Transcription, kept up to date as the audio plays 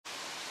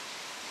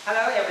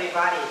Hello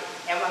everybody,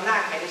 I'm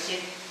Amnart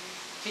Painuchit.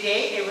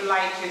 Today I would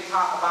like to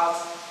talk about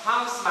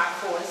how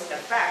smartphones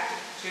affect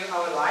to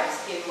our lives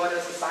in modern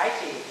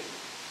society.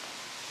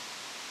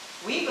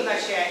 We're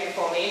gonna share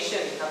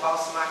information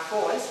about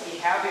smartphones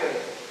behavior.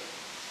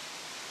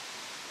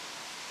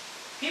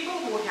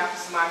 People who have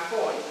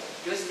smartphones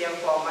use them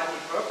for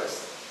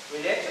multi-purpose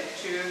related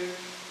to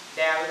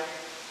their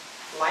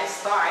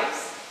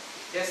lifestyles.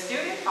 The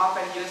students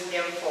often use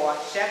them for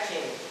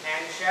chatting and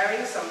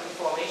sharing some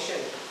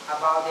information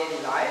about daily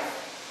life,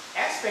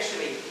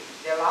 especially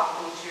they log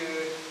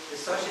into the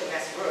social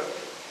network.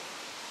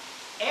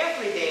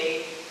 Every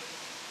day,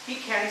 we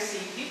can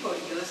see people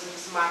use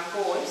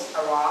smartphones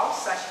around,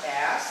 such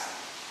as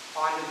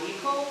on the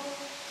vehicle,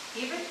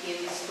 even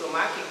in the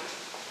supermarket.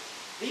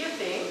 Do you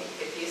think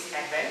it is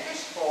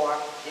advantage or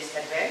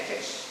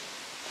disadvantage?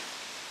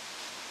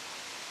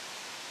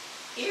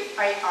 If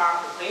I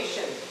ask the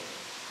question,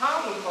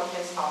 how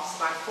important of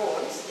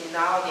smartphones in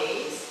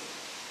nowadays,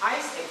 I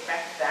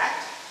expect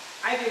that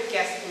I will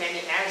get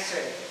many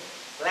answers.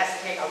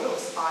 Let's take a look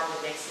on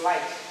the next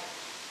slide.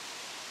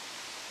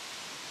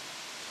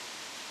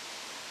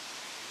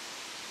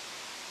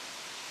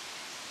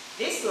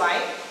 This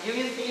slide, you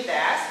will see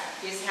that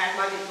it has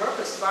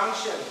multi-purpose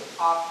function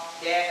of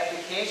their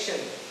application,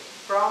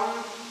 from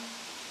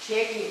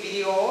taking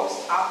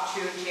videos up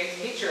to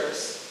take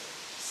pictures.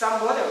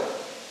 Some model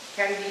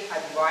can be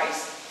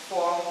advised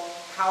for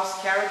house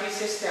security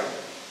system.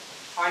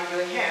 On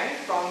your hand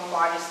from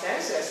far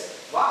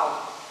distances.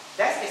 Wow,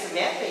 that is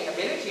amazing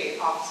ability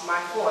of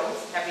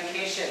smartphones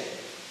application.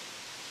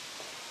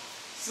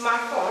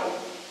 Smartphone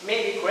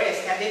may be great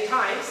at the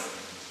times,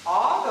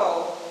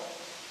 although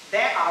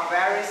there are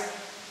various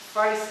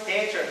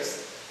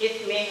features.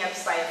 It may have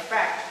side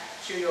effect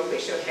to your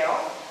visual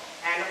health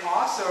and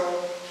also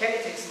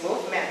kinetics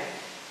movement.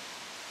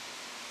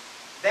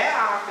 There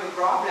are a few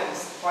problems,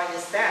 for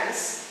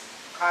instance,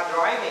 car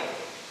driving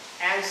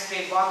and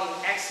street walking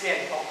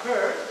accidents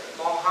occur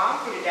more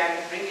harmful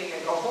than drinking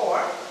alcohol.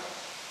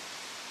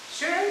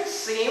 Children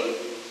seem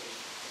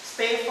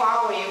stay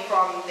far away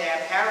from their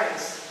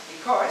parents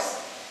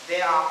because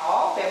they are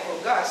always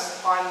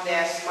focused on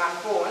their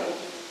smartphone.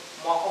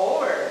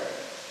 Moreover,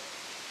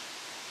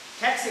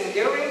 texting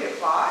during the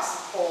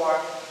class or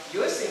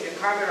using the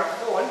camera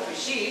phone to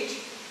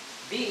cheat,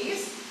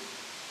 these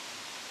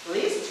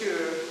leads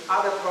to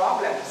other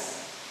problems.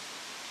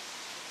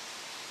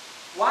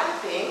 One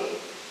thing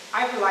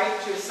I would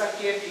like to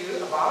suggest you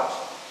about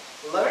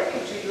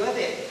learning to use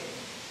it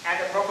at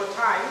the proper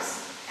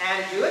times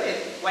and use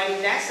it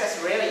when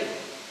necessary.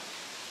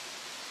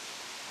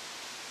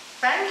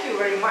 Thank you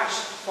very much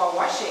for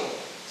watching.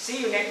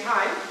 See you next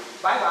time.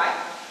 Bye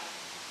bye.